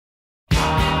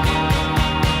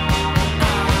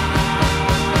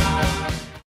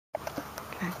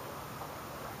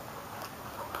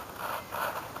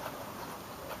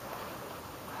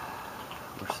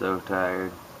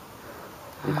tired.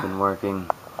 We've been working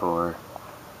for,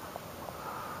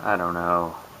 I don't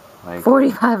know, like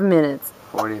 45 minutes.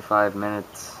 45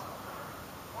 minutes.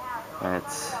 And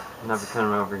it's never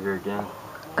coming over here again.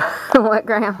 What,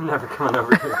 Graham? Never coming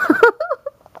over here.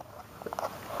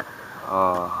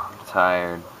 oh, I'm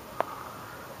tired.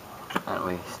 And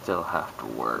we still have to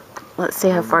work. Let's see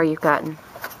how far you've gotten.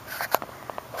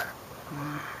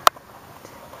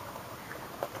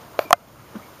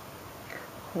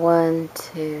 One,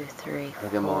 two, three,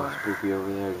 Look at Mom four. Spooky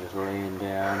over there just laying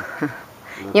down.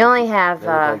 You only have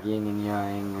like yin and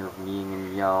yang or yin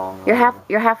and yang.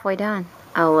 You're halfway done.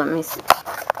 Oh, let me see.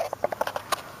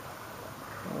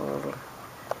 Oh,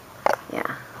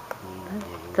 yeah.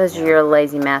 Those are your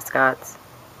lazy mascots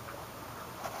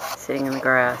sitting in the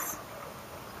grass.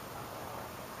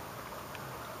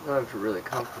 Dogs are really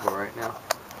comfortable right now.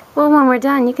 Well, when we're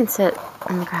done, you can sit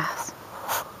in the grass.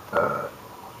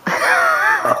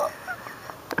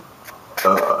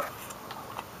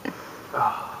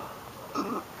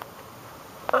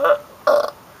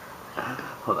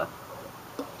 Hold on.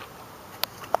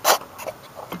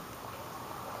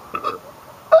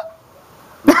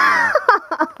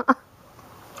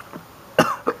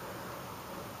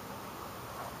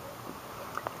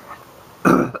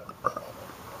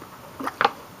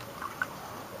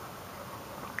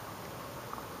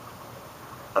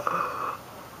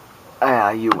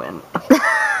 You win.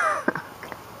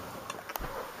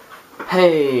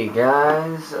 Hey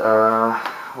guys,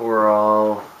 we're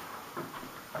all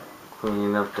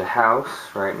cleaning up the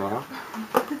house right now.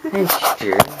 Hey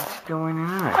Stuart, what's going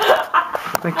on?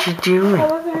 What you doing? I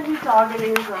wasn't even talking to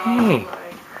you.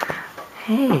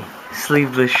 Hey,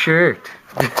 sleeveless shirt.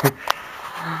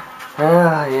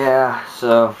 Yeah,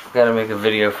 so gotta make a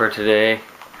video for today.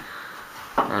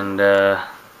 And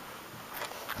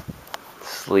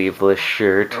sleeveless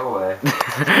shirt. Go away.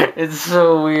 It's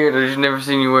so weird. I've just never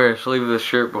seen you wear a sleeveless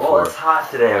shirt before. Well, it's hot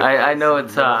today. Okay? I know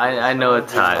it's hot. I know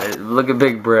it's hot. Look at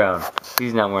Big Brown.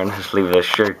 He's not wearing a sleeveless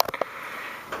shirt.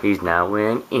 He's not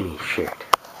wearing any shirt.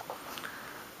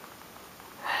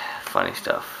 Funny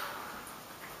stuff.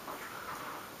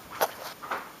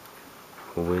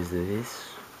 Who is this?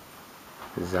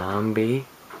 Zombie?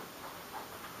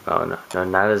 Oh no,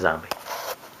 not a zombie.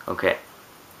 Okay.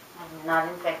 Not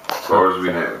infected. As far as we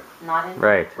know. Not infected.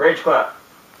 Right. Rage clap.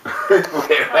 Don't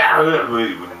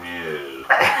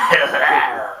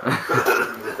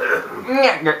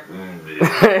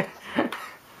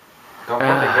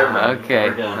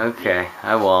Okay,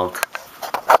 I won't.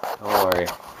 Don't worry.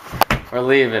 We're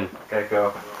leaving. Okay,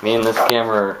 go. Me and this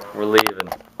camera, we're leaving.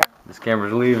 This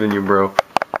camera's leaving you, bro.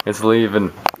 It's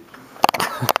leaving.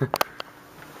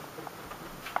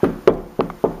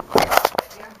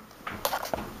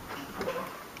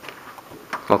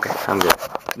 Okay, I'm good.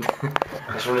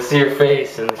 I just want to see your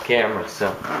face in the camera,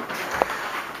 so.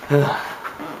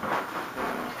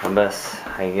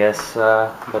 I guess,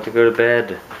 about to go to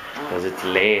bed, because it's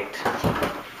late.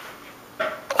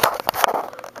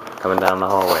 Coming down the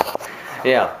hallway.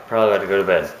 Yeah, probably about to go to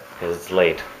bed, because it's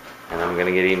late. And I'm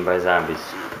gonna get eaten by zombies.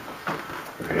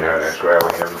 Yeah, that's why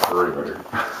we have the perimeter.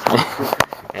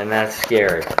 And that's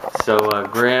scary. So,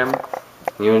 Graham,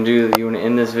 you wanna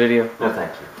end this video? No,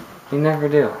 thank you. You never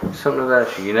do. Something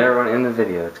about you. You never want to end the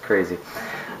video. It's crazy.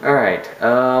 Alright, 3, 2,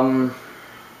 1.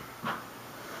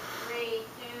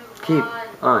 keep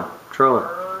on trolling.